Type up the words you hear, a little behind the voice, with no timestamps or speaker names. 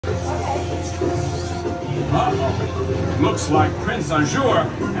Uh-oh. Looks like Prince Azure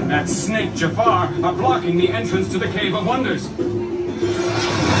and that snake Jafar are blocking the entrance to the Cave of Wonders.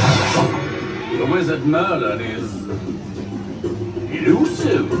 The wizard Merlin is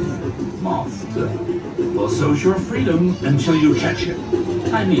elusive, master. Well, so's your freedom until you catch him.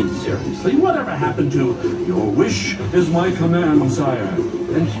 I mean, seriously, whatever happened to your wish is my command, sire?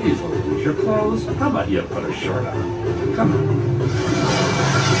 And geez, Louise, your clothes? How about you put a shirt on? Come on.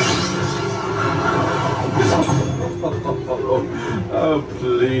 Oh,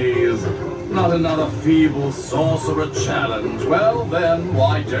 please. Not another feeble sorcerer challenge. Well, then,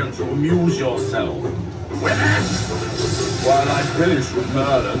 why don't you amuse yourself with it? While I finish with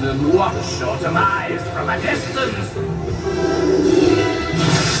Merlin and watch your demise from a distance.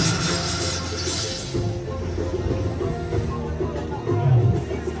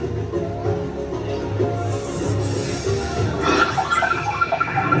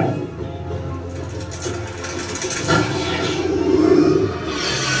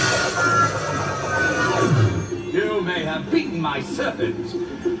 You may have beaten my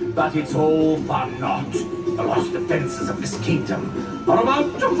serpent, but it's all for naught. The lost defenses of this kingdom are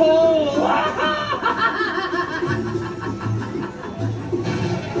about to fall!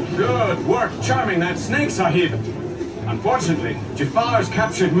 Good work charming that snake, Sahib. Unfortunately, Jafar's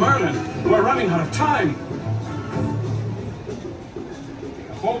captured Merlin. We're running out of time.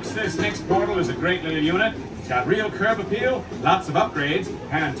 Folks, this next portal is a great little unit. It's got real curb appeal, lots of upgrades,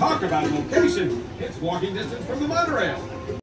 and talk about location. It's walking distance from the monorail.